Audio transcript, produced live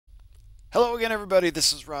Hello again, everybody.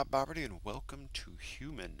 This is Rob Boberty, and welcome to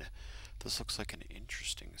Human. This looks like an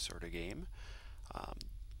interesting sort of game. Um,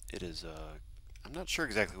 it is, I'm not sure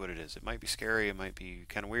exactly what it is. It might be scary, it might be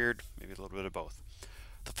kind of weird, maybe a little bit of both.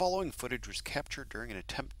 The following footage was captured during an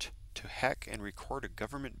attempt to hack and record a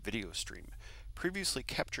government video stream. Previously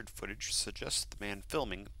captured footage suggests the man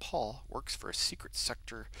filming, Paul, works for a secret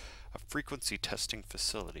sector of frequency testing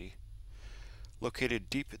facility located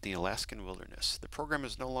deep in the Alaskan wilderness. The program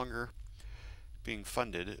is no longer being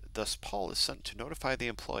funded, thus Paul is sent to notify the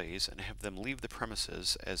employees and have them leave the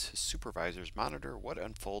premises as his supervisors monitor what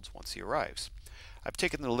unfolds once he arrives. I've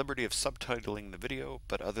taken the liberty of subtitling the video,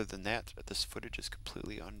 but other than that, this footage is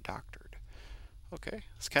completely undoctored. Okay,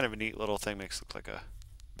 it's kind of a neat little thing, makes it look like a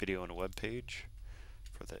video on a web page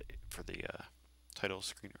for the title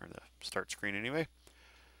screen, or the start screen anyway.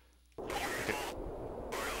 Okay.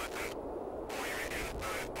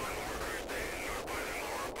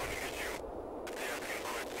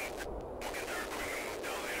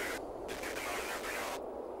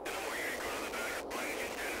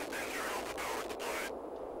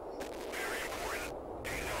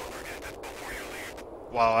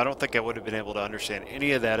 Wow, I don't think I would have been able to understand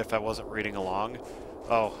any of that if I wasn't reading along.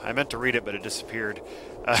 Oh, I meant to read it, but it disappeared.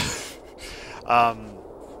 Um,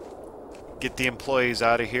 get the employees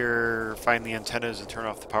out of here, find the antennas, and turn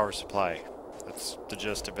off the power supply. That's the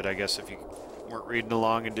gist of it, I guess, if you weren't reading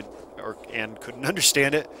along and couldn't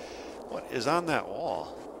understand it. What is on that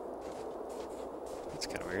wall? That's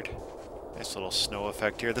kind of weird. Nice little snow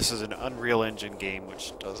effect here. This is an Unreal Engine game,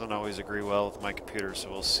 which doesn't always agree well with my computer, so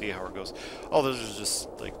we'll see how it goes. Oh, those are just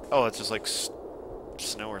like, oh, it's just like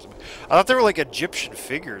snow or something. I thought they were like Egyptian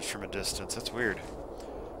figures from a distance. That's weird.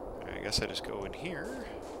 I guess I just go in here.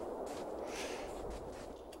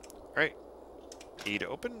 Alright. E to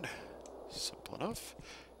open. Simple enough.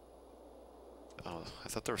 Oh, I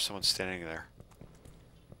thought there was someone standing there.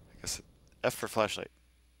 I guess F for flashlight.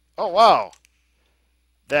 Oh, wow!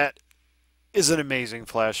 That is an amazing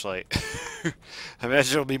flashlight. I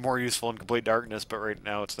imagine it'll be more useful in complete darkness, but right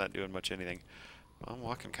now it's not doing much anything. Well, I'm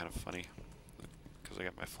walking kind of funny because I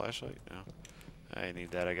got my flashlight. No, I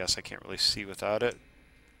need that. I guess I can't really see without it.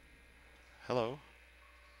 Hello.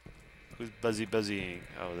 Who's buzzying?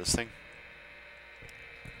 Oh, this thing.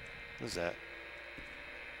 What is that?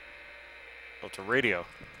 Oh, it's a radio.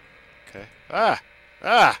 Okay. Ah!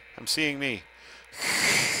 I'm seeing me.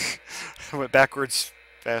 I went backwards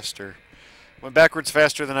faster. Went backwards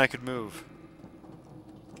faster than I could move.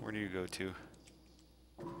 Where do you go to?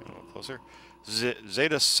 A little closer.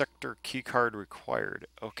 Zeta sector keycard required.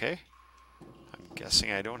 Okay. I'm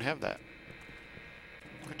guessing I don't have that.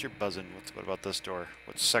 What you're buzzing? What about this door?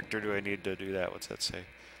 What sector do I need to do that? What's that say?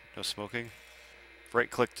 No smoking?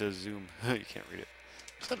 Right click to zoom. You can't read it.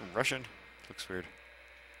 Is that in Russian? Looks weird.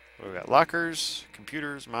 What do we got? Lockers,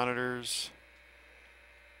 computers, monitors,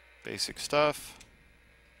 basic stuff.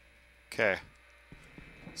 Okay.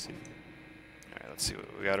 Let's see. Alright, let's see what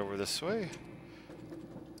we got over this way.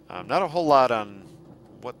 Not a whole lot on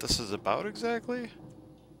what this is about exactly,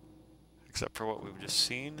 except for what we've just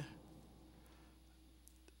seen.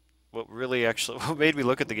 What made me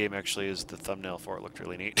look at the game actually is the thumbnail for it looked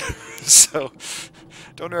really neat. So,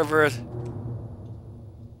 don't ever...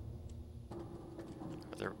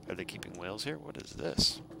 Are they keeping whales here? What is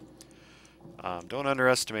this? Don't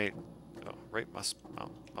underestimate... Oh, right mouse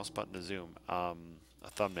button to zoom. A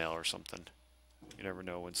thumbnail or something. You never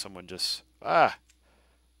know when someone just... Ah!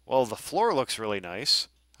 Well, the floor looks really nice.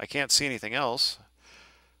 I can't see anything else.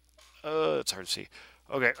 It's hard to see.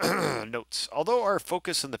 Okay, notes. Although our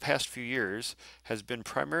focus in the past few years has been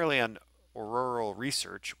primarily on auroral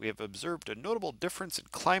research, we have observed a notable difference in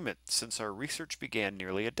climate since our research began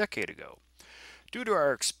nearly a decade ago. Due to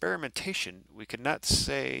our experimentation, we could not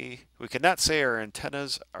say our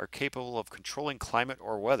antennas are capable of controlling climate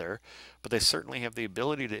or weather, but they certainly have the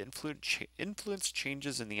ability to influence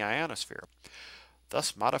changes in the ionosphere,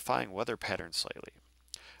 thus modifying weather patterns slightly.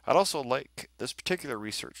 I'd also like this particular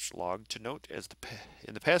research log to note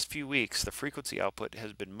in the past few weeks the frequency output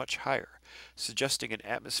has been much higher, suggesting an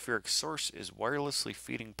atmospheric source is wirelessly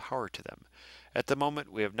feeding power to them. At the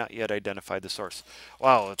moment, we have not yet identified the source.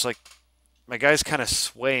 Wow, it's like my guy's kind of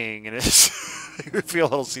swaying and it's I feel a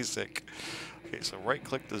little seasick. Okay, so right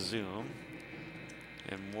click the zoom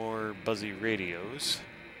and more buzzy radios.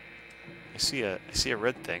 I see a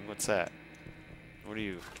red thing. What's that? What are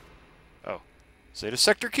you? Oh. Zeta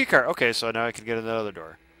sector keycard. Okay, so now I can get in that other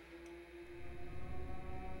door.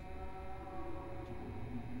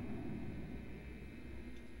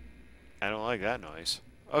 I don't like that noise.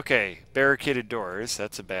 Okay, barricaded doors.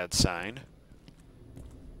 That's a bad sign.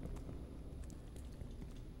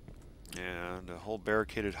 And a whole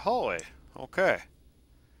barricaded hallway. Okay.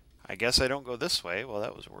 I guess I don't go this way. Well,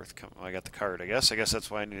 that was worth coming. Well, I got the card, I guess. I guess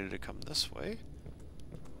that's why I needed to come this way.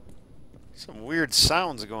 Some weird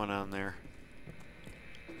sounds going on there.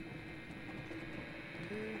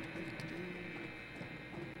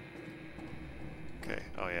 Okay.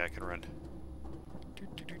 Oh, yeah, I can run.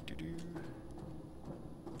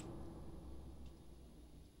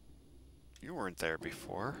 You weren't there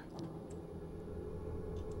before.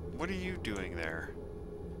 What are you doing there?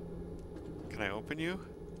 Can I open you?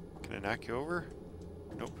 Can I knock you over?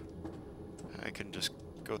 Nope. I can just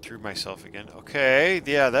go through myself again. Okay,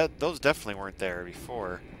 yeah, those definitely weren't there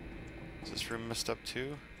before. Is this room messed up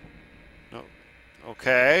too? Nope.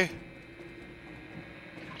 Okay.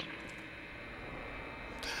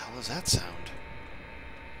 What the hell is that sound?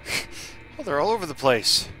 Oh, they're all over the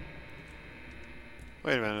place.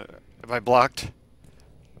 Wait a minute. Am I blocked?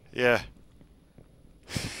 Yeah.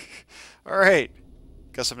 Alright.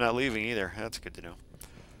 Guess I'm not leaving either. That's good to know.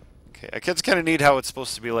 Okay, it's kind of neat how it's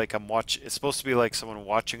supposed to be like it's supposed to be like someone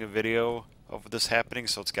watching a video of this happening,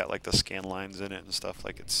 so it's got like the scan lines in it and stuff.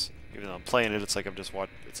 Like even though I'm playing it, it's like I'm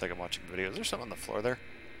watching video. Is there something on the floor there?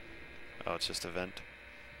 Oh, it's just a vent.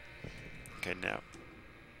 Okay, now.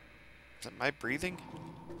 Is that my breathing?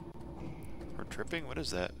 Or tripping? What is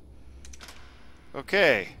that?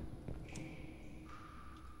 Okay.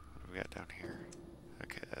 What do we got down here?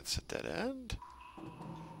 Okay, that's a dead end.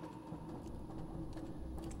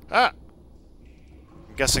 Ah!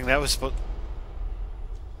 I'm guessing that was supposed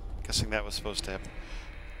to happen.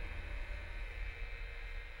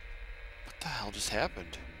 What the hell just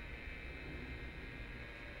happened?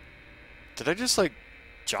 Did I just like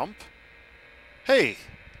jump? Hey!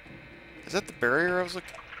 Is that the barrier I was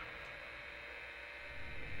looking?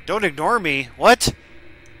 Don't ignore me. What?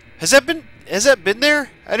 Has that been there?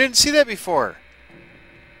 I didn't see that before.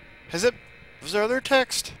 Was there other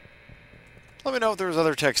text? Let me know if there was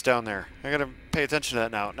other text down there. I gotta pay attention to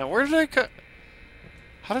that now. Now, where did I cut?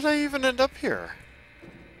 How did I even end up here?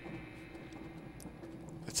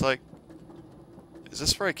 It's like, is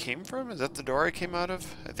this where I came from? Is that the door I came out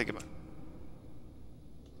of? I think it might.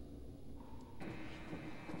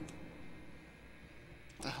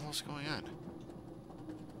 What the hell is going on?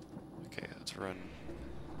 Okay, let's run.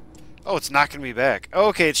 Oh, it's knocking me back. Oh,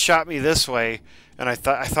 okay, it shot me this way, and I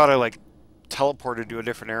thought I like teleported to a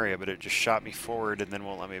different area, but it just shot me forward and then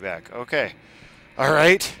won't let me back. Okay.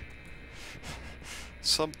 Alright.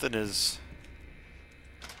 Something is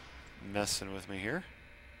messing with me here.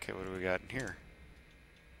 Okay, what do we got in here?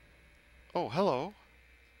 Oh, hello.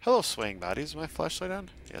 Hello, swaying bodies. Is my flashlight on?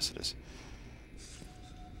 Yes, it is.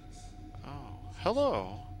 Oh,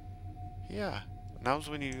 hello. Yeah. Now's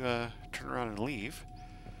when you turn around and leave.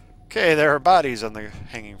 Okay, there are bodies on the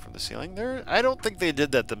hanging from the ceiling. I don't think they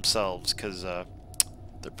did that themselves, because they're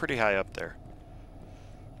pretty high up there.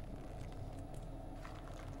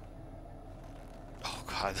 Oh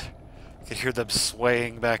god, I could hear them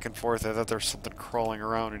swaying back and forth. I thought there was something crawling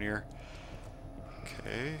around in here.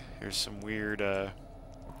 Okay, here's some weird, are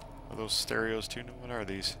those stereos too? What are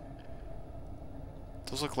these?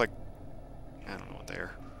 Those look like, I don't know what they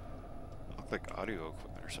are. Look like audio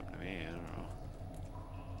equipment or something to me, I don't know.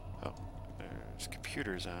 Oh, there's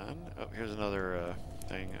computers on. Oh, here's another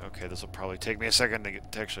thing. Okay, this will probably take me a second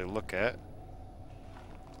to actually look at.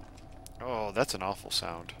 Oh, that's an awful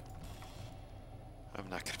sound. I'm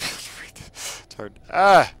not going to be able to read this. It's hard.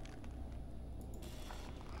 Ah!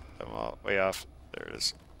 I'm all way off. There it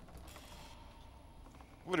is.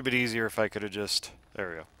 Would have been easier if I could have just... There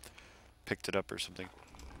we go. Picked it up or something.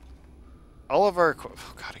 All of our...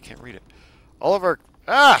 Oh god, I can't read it. All of our...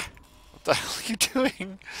 Ah! What the hell are you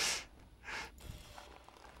doing?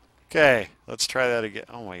 Okay, let's try that again.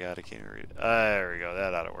 Oh my god, I can't even read it. There we go,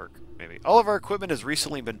 that ought to work, maybe. All of our equipment has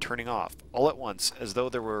recently been turning off, all at once, as though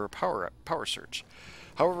there were a power surge.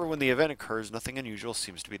 However, when the event occurs, nothing unusual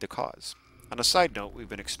seems to be the cause. On a side note, we've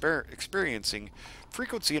been experiencing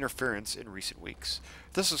frequency interference in recent weeks.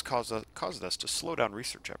 This has caused us to slow down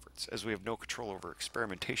research efforts, as we have no control over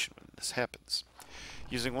experimentation when this happens.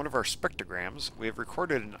 Using one of our spectrograms, we have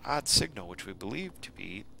recorded an odd signal which we believe to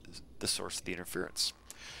be the source of the interference.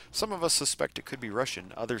 Some of us suspect it could be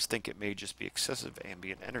Russian, others think it may just be excessive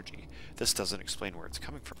ambient energy. This doesn't explain where it's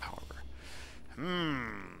coming from, however.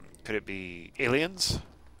 Could it be aliens?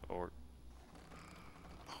 Or...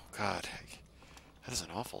 Oh god, that is an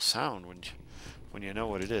awful sound when you know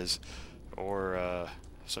what it is. Or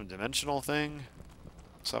some dimensional thing?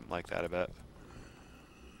 Something like that, I bet.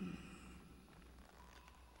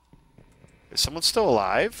 Is someone still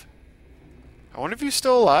alive? I wonder if he's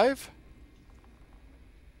still alive?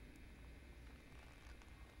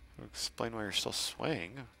 Explain why you're still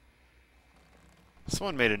swaying.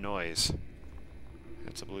 Someone made a noise.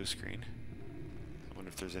 It's a blue screen. I wonder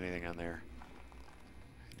if there's anything on there.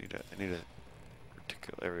 I need a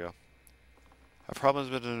particular. There we go. Our problem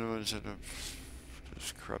has been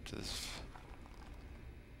just corrupt this.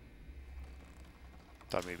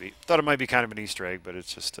 Thought it might be kind of an Easter egg, but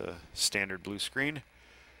it's just a standard blue screen.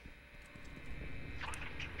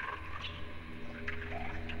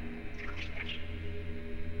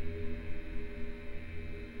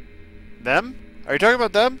 Them? Are you talking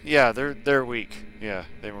about them? Yeah, they're weak. Yeah,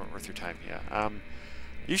 they weren't worth your time. Yeah.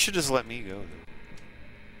 You should just let me go.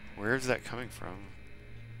 Where is that coming from?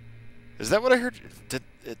 Is that what I heard? Did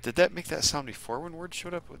that make that sound before when words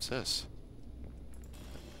showed up? What's this?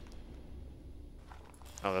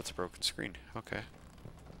 Oh, that's a broken screen. Okay.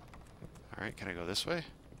 Alright, can I go this way?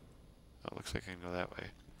 Oh, it looks like I can go that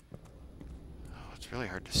way. Oh, it's really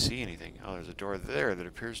hard to see anything. Oh, there's a door there that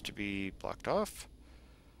appears to be blocked off.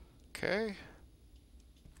 Okay.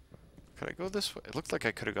 Could I go this way? It looked like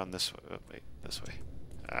I could have gone this way. Oh, wait, this way.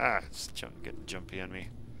 Ah, it's getting jumpy on me.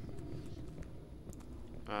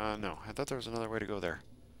 No. I thought there was another way to go there.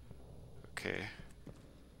 Okay.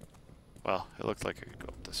 Well, it looked like I could go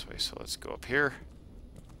up this way, so let's go up here.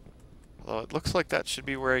 Although it looks like that should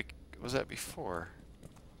be where I was at before.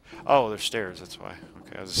 Oh, there's stairs, that's why.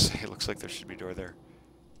 Okay, I was just saying, it looks like there should be a door there.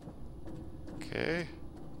 Okay.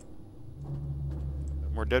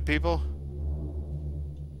 More dead people?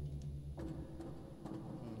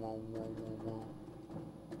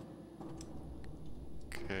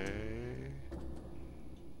 Okay.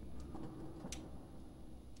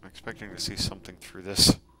 I'm expecting to see something through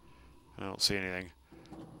this. I don't see anything.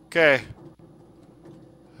 Okay.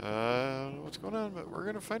 I don't know what's going on, but we're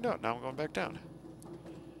gonna find out. Now I'm going back down.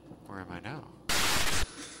 Where am I now?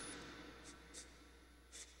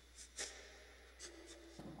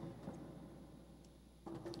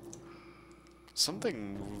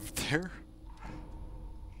 Something moved there.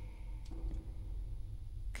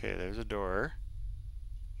 Okay, there's a door.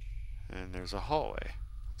 And there's a hallway.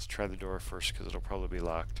 Let's try the door first because it'll probably be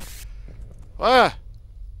locked. Ah!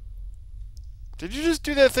 Did you just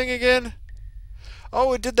do that thing again?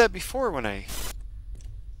 Oh, it did that before when I...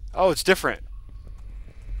 Oh, it's different.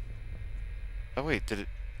 Oh, wait, did it...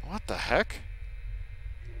 What the heck?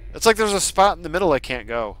 It's like there's a spot in the middle I can't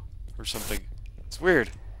go. Or something. It's weird.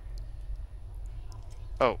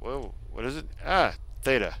 Oh, whoa, what is it? Ah,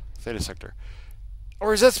 Theta. Theta sector.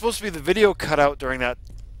 Or is that supposed to be the video cutout during that...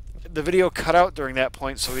 The video cut out during that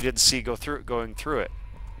point so we didn't see going through it.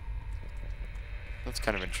 That's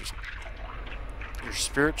kind of interesting. Your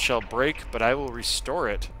spirit shall break, but I will restore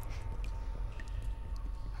it.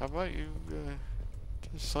 How about you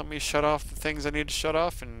just let me shut off the things I need to shut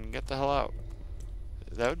off and get the hell out?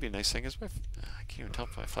 That would be a nice thing. I can't even tell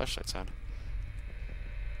if my flashlight's on.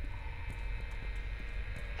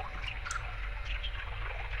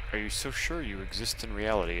 Are you so sure you exist in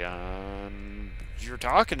reality? You're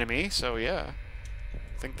talking to me, so yeah.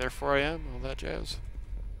 Think therefore I am, all that jazz.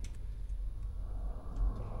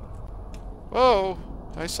 Whoa!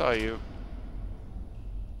 I saw you.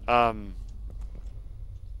 What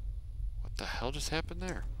the hell just happened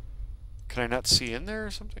there? Can I not see in there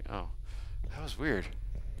or something? Oh, that was weird.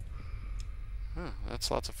 Huh,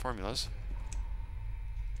 that's lots of formulas.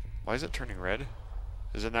 Why is it turning red?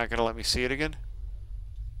 Is it not going to let me see it again?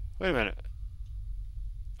 Wait a minute.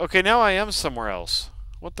 Okay, now I am somewhere else.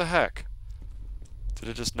 What the heck? Did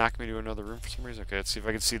it just knock me to another room for some reason? Okay, let's see if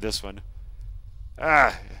I can see this one.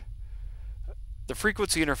 Ah! The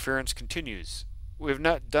frequency interference continues. We have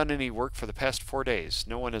not done any work for the past 4 days.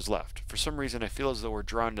 No one has left. For some reason, I feel as though we're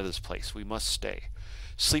drawn to this place. We must stay.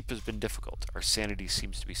 Sleep has been difficult. Our sanity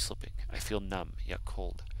seems to be slipping. I feel numb, yet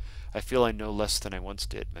cold. I feel I know less than I once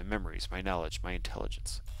did. My memories, my knowledge, my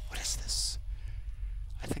intelligence. What is this?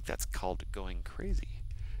 I think that's called going crazy.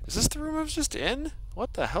 Is this the room I was just in?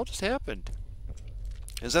 What the hell just happened?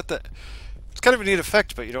 Is that the... It's kind of a neat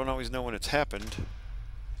effect, but you don't always know when it's happened.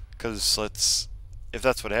 Because if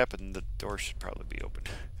that's what happened, the door should probably be open.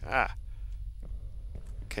 Ah.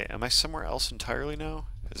 Okay, am I somewhere else entirely now?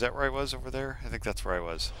 Is that where I was over there? I think that's where I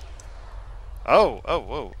was. Oh,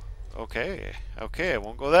 whoa. Okay, I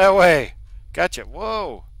won't go that way. Gotcha,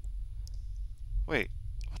 whoa. Wait,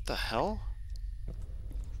 what the hell?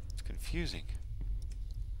 It's confusing.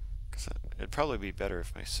 Because it'd probably be better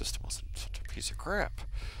if my system wasn't such a piece of crap.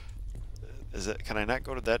 Can I not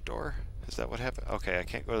go to that door? Is that what happened? Okay, I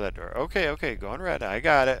can't go to that door. Okay, going red. I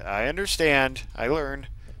got it. I understand. I learn.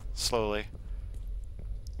 Slowly.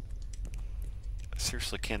 I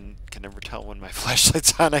seriously can never tell when my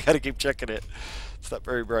flashlight's on. I gotta keep checking it. It's not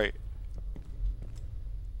very bright.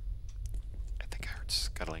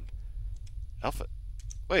 scuttling. Alpha.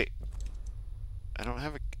 Wait. I don't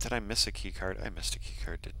have a... Did I miss a key card? I missed a key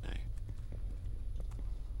card, didn't I?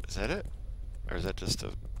 Is that it? Or is that just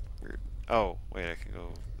a weird... Oh, wait, I can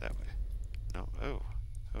go that way. No. Oh.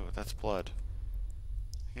 Oh, that's blood.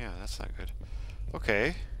 Yeah, that's not good.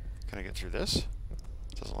 Okay. Can I get through this?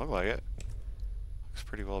 Doesn't look like it. Looks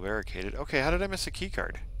pretty well barricaded. Okay, how did I miss a key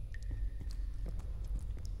card?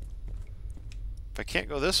 If I can't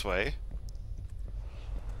go this way...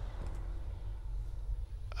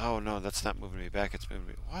 Oh, no, that's not moving me back. It's moving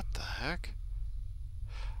me... What the heck?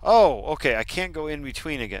 Oh, okay, I can't go in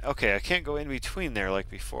between again. Okay, I can't go in between there like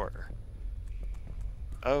before.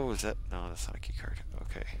 Oh, is that... No, that's not a key card.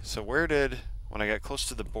 Okay, so where did... When I got close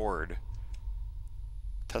to the board...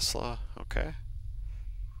 Tesla, okay.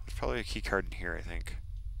 There's probably a key card in here, I think.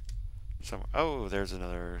 Oh, there's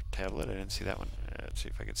another tablet. I didn't see that one. Let's see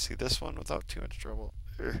if I can see this one without too much trouble.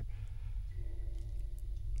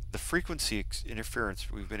 The frequency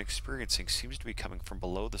interference we've been experiencing seems to be coming from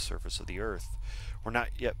below the surface of the Earth. We've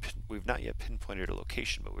not yet pinpointed a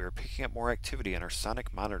location, but we are picking up more activity on our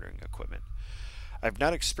sonic monitoring equipment. I've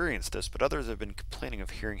not experienced this, but others have been complaining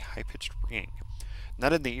of hearing high-pitched ringing.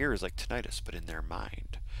 Not in the ears like tinnitus, but in their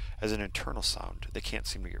mind, as an internal sound they can't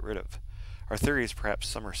seem to get rid of. Our theory is perhaps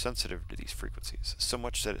some are sensitive to these frequencies, so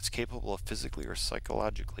much that it's capable of physically or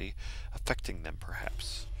psychologically affecting them,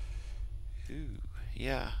 perhaps. Ooh,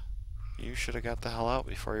 yeah. You should have got the hell out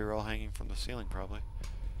before you were all hanging from the ceiling, probably.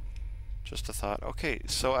 Just a thought. Okay,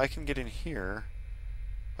 so I can get in here,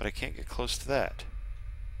 but I can't get close to that.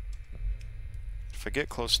 If I get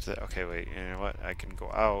close to that... Okay, wait, you know what? I can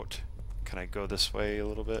go out. Can I go this way a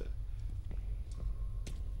little bit?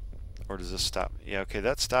 Or does this stop me? Yeah, okay,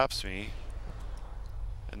 that stops me.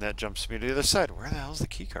 And that jumps me to the other side. Where the hell's the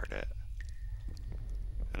key card at?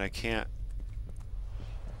 And I can't...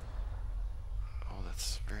 Oh,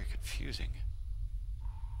 that's very confusing.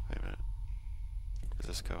 Wait a minute. Where does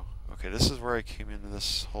this go? Okay, this is where I came into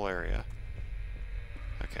this whole area.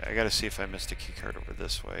 Okay, I gotta see if I missed a key card over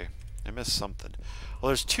this way. I missed something. Well,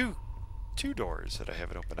 there's two doors that I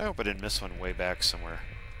haven't opened. I hope I didn't miss one way back somewhere.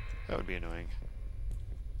 That would be annoying.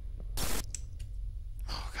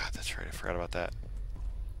 Oh god, that's right, I forgot about that.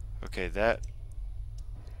 Okay, that...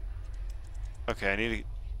 Okay, I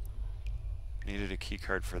needed a key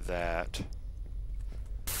card for that.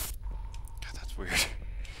 God, that's weird.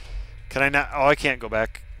 Can I not... Oh, I can't go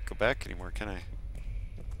back anymore, can I?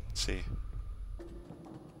 Let's see.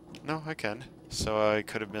 No, I can. So I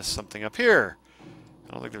could have missed something up here.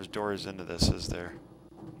 I don't think there's doors into this, is there?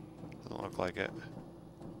 Doesn't look like it.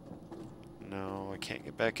 No, I can't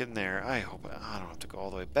get back in there. I hope I don't have to go all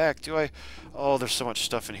the way back, do I? Oh, there's so much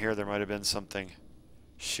stuff in here. There might have been something.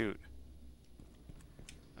 Shoot.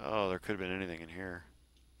 Oh, there could have been anything in here.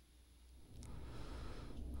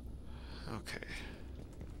 Okay.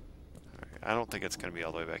 Alright, I don't think it's going to be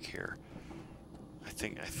all the way back here. I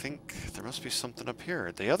think there must be something up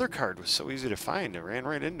here. The other card was so easy to find. I ran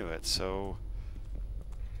right into it, so...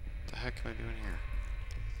 What the heck am I doing here?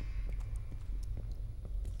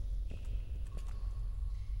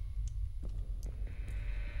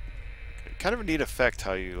 Okay, kind of a neat effect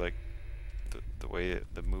how you, like, the way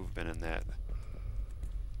the movement in that.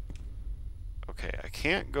 Okay, I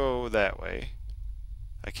can't go that way.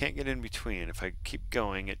 I can't get in between. If I keep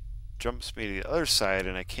going, it jumps me to the other side,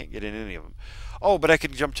 and I can't get in any of them. Oh, but I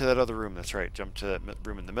can jump to that other room. That's right. Jump to that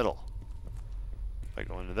room in the middle. If I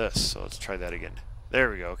go into this, so let's try that again. There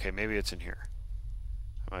we go. Okay, maybe it's in here.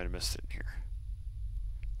 I might have missed it in here.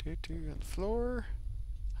 On the floor.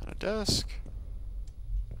 On a desk.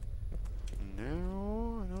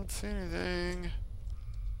 No, I don't see anything.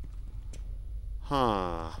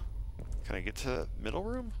 Huh. Can I get to that middle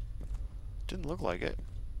room? Didn't look like it.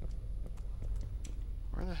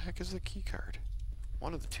 Where the heck is the key card?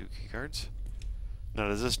 One of the two key cards. Now,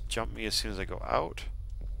 does this jump me as soon as I go out?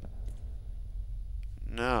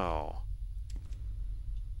 No.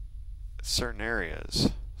 Certain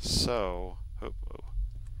areas. So, oh.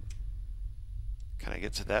 Can I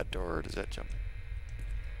get to that door, or does that jump?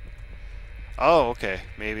 Oh, okay.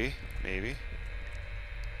 Maybe.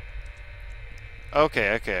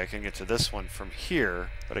 Okay, I can get to this one from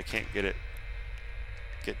here, but I can't get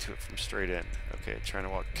to it from straight in. Okay, trying to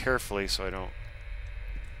walk carefully so I don't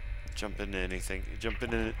jump into anything. You jump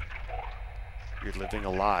into it, you're living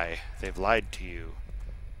a lie. They've lied to you.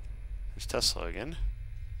 There's Tesla again.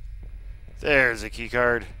 There's a key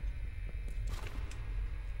card.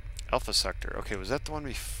 Alpha Sector. Okay, was that the one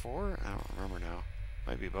before? I don't remember now.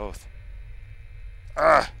 Might be both.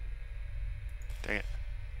 Ah! Dang it.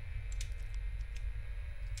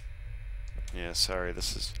 Yeah, sorry,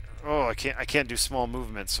 this is Oh, I can't do small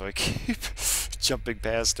movements, so I keep jumping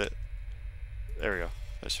past it. There we go.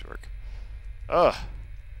 That should work. Ugh.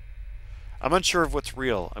 I'm unsure of what's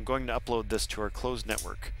real. I'm going to upload this to our closed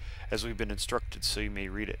network, as we've been instructed, so you may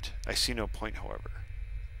read it. I see no point, however.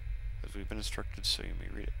 As we've been instructed, so you may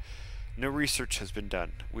read it. No research has been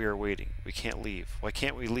done. We are waiting. We can't leave. Why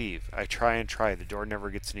can't we leave? I try and try. The door never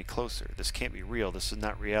gets any closer. This can't be real. This is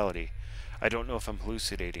not reality. I don't know if I'm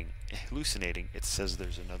hallucinating. It says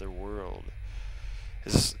there's another world.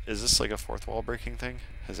 Is this like a fourth wall breaking thing?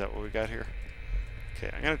 Is that what we got here? Okay,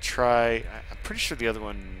 I'm gonna try. I'm pretty sure the other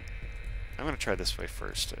one. I'm gonna try this way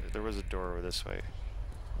first. There was a door over this way.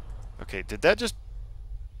 Okay, did that just?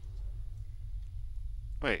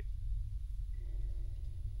 Wait.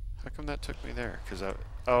 How come that took me there? Cause I.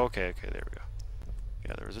 Oh, okay, there we go.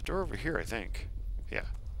 Yeah, there was a door over here, I think. Yeah.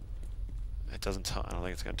 It doesn't tell. I don't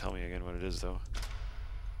think it's gonna tell me again what it is, though.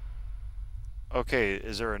 Okay,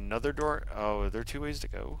 is there another door? Oh, are there two ways to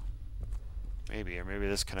go? Maybe, or maybe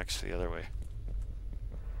this connects to the other way.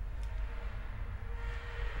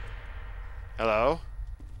 Hello?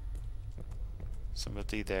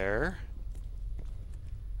 Somebody there?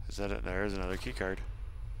 Is that it? There's another keycard.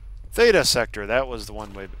 Theta sector, that was the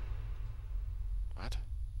one way. What?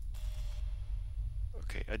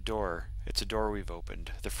 Okay, a door. It's a door we've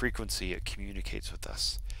opened. The frequency, it communicates with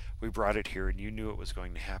us. We brought it here and you knew it was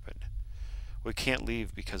going to happen. We can't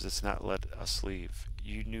leave because it's not let us leave.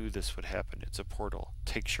 You knew this would happen. It's a portal.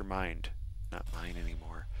 Takes your mind. Not mine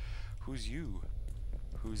anymore. Who's you?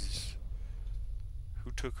 Who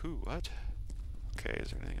took who? What? Okay,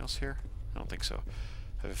 is there anything else here? I don't think so.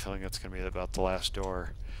 I have a feeling that's going to be about the last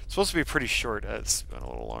door. It's supposed to be pretty short. It's been a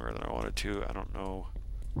little longer than I wanted to. I don't know.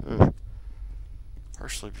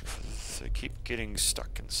 Partially because I keep getting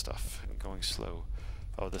stuck and stuff and going slow.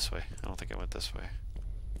 Oh, this way. I don't think I went this way.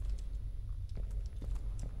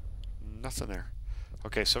 Nothing there.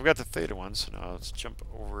 Okay, so I've got the theta one, so now let's jump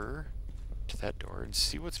over to that door and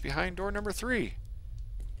see what's behind door number 3.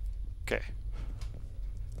 Okay.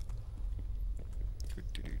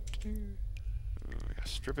 Ooh,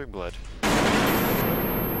 yes, dripping blood.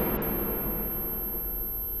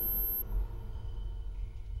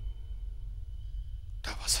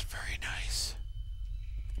 That wasn't very nice.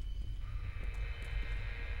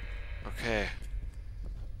 Okay.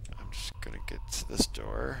 I'm just gonna get to this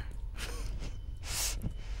door.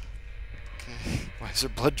 Okay. Why is there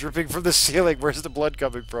blood dripping from the ceiling? Where's the blood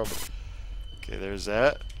coming from? Okay, there's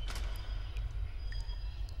that.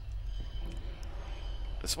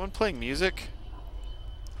 Is someone playing music?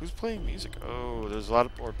 Who's playing music? Oh, there's a lot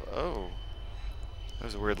of... Oh. That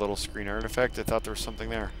was a weird little screen artifact. I thought there was something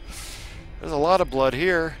there. There's a lot of blood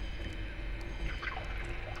here.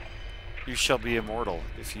 You shall be immortal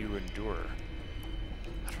if you endure.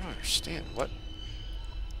 I don't understand. What?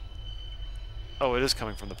 Oh, it is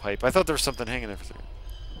coming from the pipe. I thought there was something hanging there.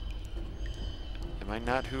 Am I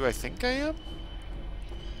not who I think I am?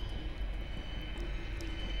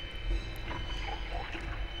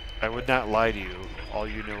 I would not lie to you. All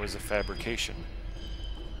you know is a fabrication.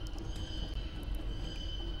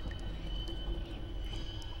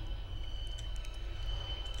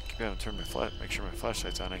 Keep on turn my make sure my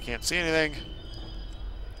flashlight's on. I can't see anything.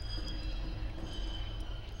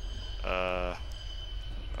 Oh,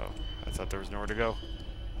 I thought there was nowhere to go.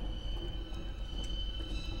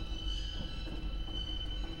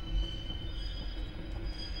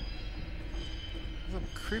 Some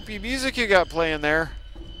creepy music you got playing there.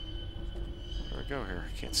 Where do I go here?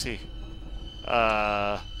 I can't see.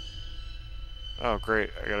 Oh, great.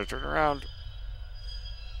 I gotta turn around.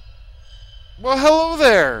 Well, hello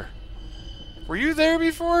there! Were you there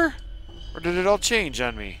before? Or did it all change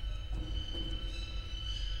on me?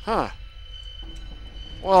 Huh.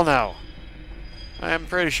 Well, now. I'm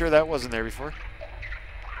pretty sure that wasn't there before.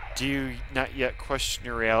 Do you not yet question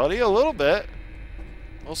your reality? A little bit.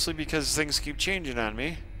 Mostly because things keep changing on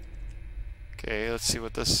me. Okay, let's see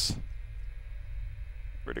what this...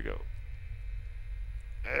 Where'd it go?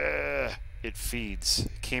 It feeds.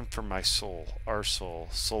 It came from my soul. Our soul.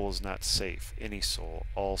 Soul is not safe. Any soul.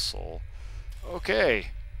 All soul. Okay.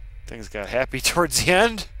 Things got happy towards the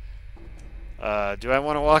end. Do I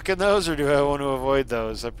want to walk in those or do I want to avoid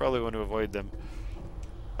those? I probably want to avoid them.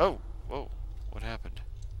 Oh. Whoa. What happened?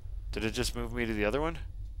 Did it just move me to the other one?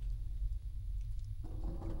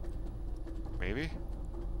 Maybe?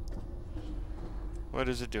 What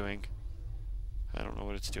is it doing? I don't know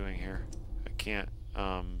what it's doing here. I can't,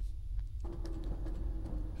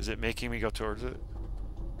 Is it making me go towards it?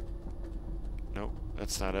 Nope,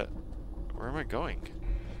 that's not it. Where am I going?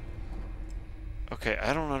 Okay,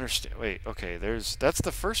 I don't understand. Wait, okay, that's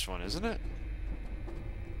the first one, isn't it?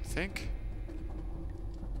 think.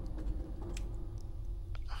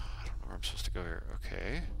 I don't know where I'm supposed to go here.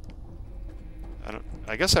 Okay.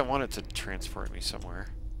 I guess I want it to transport me somewhere.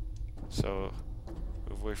 So,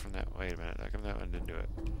 move away from that. Wait a minute. How come that one didn't do it?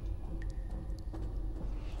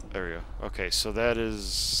 There we go. Okay, so that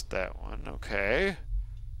is that one. Okay.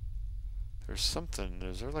 There's something.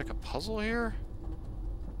 Is there like a puzzle here?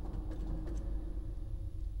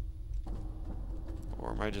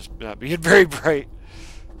 Or am I just not being very bright?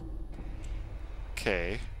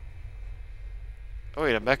 Okay. Oh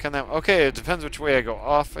wait, I'm back on that. Okay, it depends which way I go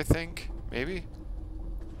off, I think. Maybe?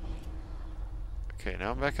 Okay,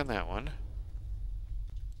 now I'm back on that one.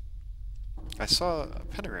 I saw a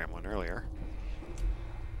pentagram one earlier.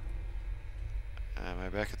 Am I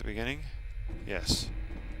back at the beginning? Yes.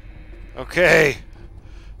 Okay!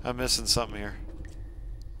 I'm missing something here.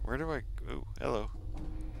 Where do I... Ooh, hello.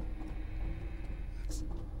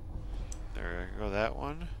 There I go, that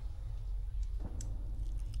one.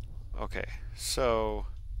 Okay, so...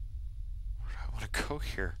 Where do I want to go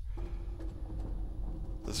here?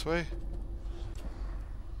 This way?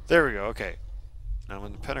 There we go, okay. Now I'm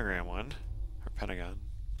in the pentagram one. Or pentagon.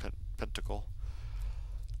 Pentacle.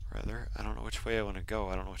 Rather. I don't know which way I want to go.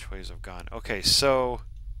 I don't know which ways I've gone. Okay, so...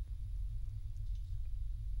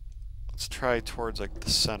 Let's try towards, like, the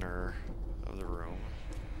center of the room.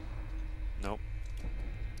 Nope.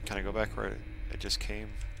 Can I go back where I just came?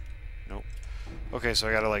 Nope. Okay, so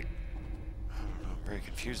I gotta, like... I don't know, I'm very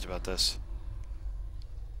confused about this.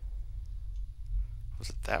 Was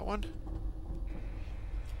it that one?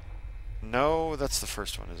 No, that's the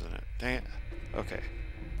first one, isn't it? Dang it. Okay.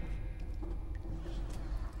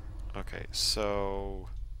 Okay, so...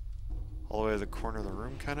 All the way to the corner of the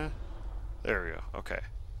room, kinda? There we go, okay.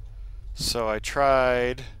 So I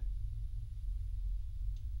tried...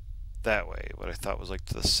 that way, what I thought was like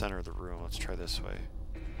to the center of the room. Let's try this way.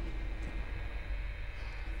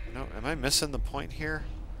 No, am I missing the point here?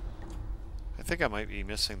 I think I might be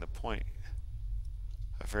missing the point.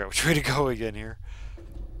 I forgot which way to go again here.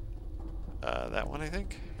 That one, I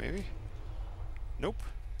think? Maybe? Nope.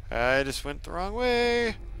 I just went the wrong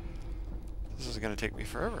way. This is going to take me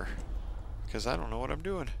forever. Because I don't know what I'm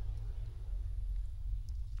doing.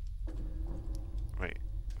 Wait,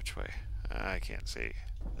 which way? I can't see.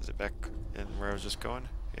 Is it back in where I was just going?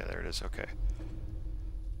 Yeah, there it is. Okay.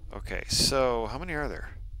 Okay, so how many are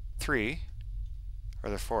there? 3? Or are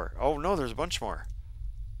there 4? Oh no, there's a bunch more.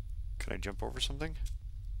 Can I jump over something?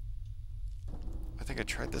 I think I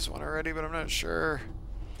tried this one already, but I'm not sure.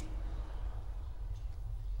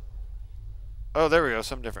 Oh, there we go.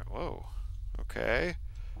 Something different. Whoa. Okay.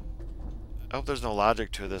 I hope there's no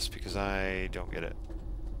logic to this because I don't get it.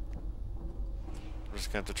 We're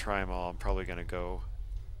just going to have to try them all. I'm probably going to go...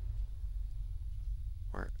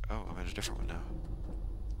 Where? Oh, I'm in a different one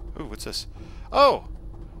now. Ooh, what's this? Oh!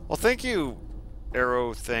 Well, thank you,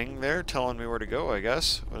 arrow thing there, telling me where to go, I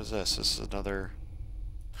guess. What is this? This is another...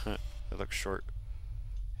 it looks short.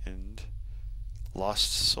 And...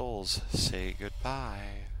 Lost souls say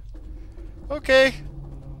goodbye. Okay!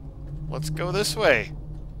 Let's go this way.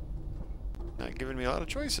 Not giving me a lot of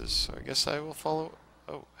choices, so I guess I will follow...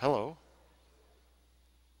 Oh, hello.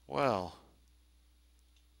 Well...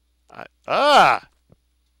 Ah!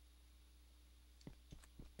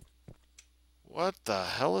 What the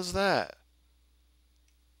hell is that?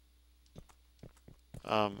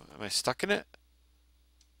 Am I stuck in it?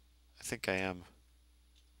 I think I am.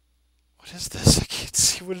 What is this? I can't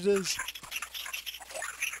see what it is.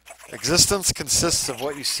 Existence consists of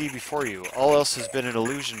what you see before you. All else has been an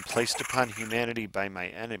illusion placed upon humanity by my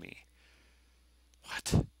enemy.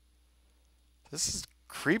 What? This is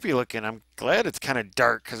creepy looking. I'm glad it's kind of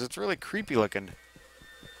dark because it's really creepy looking.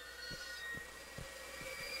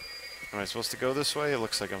 Am I supposed to go this way? It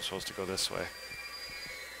looks like I'm supposed to go this way.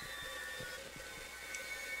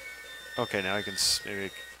 Okay, now I can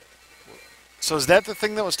maybe... So is that the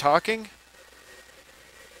thing that was talking?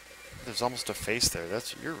 There's almost a face there.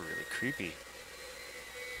 You're really creepy.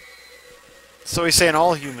 So he's saying,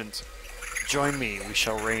 all humans, join me. We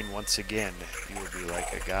shall reign once again. You will be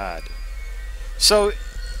like a god. So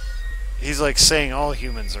he's like saying all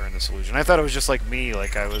humans are in this illusion. I thought it was just like me,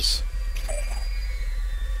 like I was...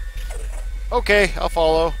 Okay, I'll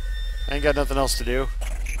follow. I ain't got nothing else to do.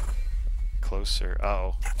 Closer.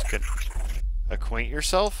 Uh-oh. Good. Acquaint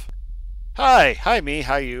yourself? Hi! Hi, me.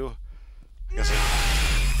 Hi, you.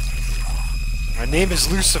 My name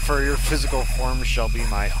is Lucifer. Your physical form shall be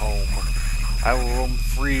my home. I will roam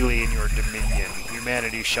freely in your dominion.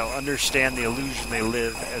 Humanity shall understand the illusion they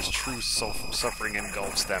live as true suffering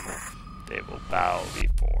engulfs them. They will bow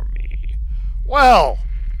before me. Well!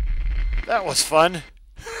 That was fun.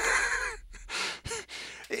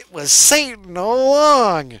 was Satan all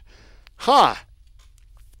along. Huh.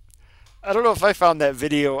 I don't know if I found that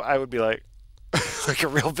video, I would be like, like a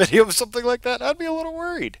real video of something like that, I'd be a little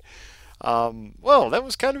worried. Well, that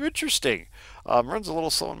was kind of interesting. Runs a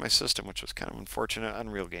little slow on my system, which was kind of unfortunate.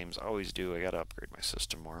 Unreal games always do. I got to upgrade my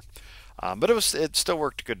system more. But it still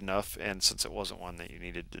worked good enough, and since it wasn't one that you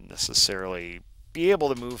needed to necessarily be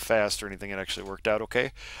able to move fast or anything, it actually worked out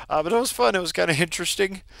okay. But it was fun. It was kind of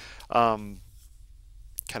interesting.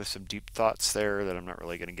 Kind of some deep thoughts there that I'm not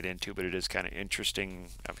really going to get into, but it is kind of interesting.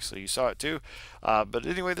 Obviously, you saw it too. But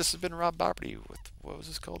anyway, this has been Rob Boperty with, what was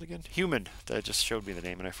this called again? Human. That just showed me the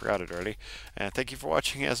name and I forgot it already. And thank you for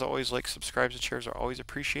watching. As always, like, subscribes, and shares are always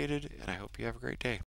appreciated, and I hope you have a great day.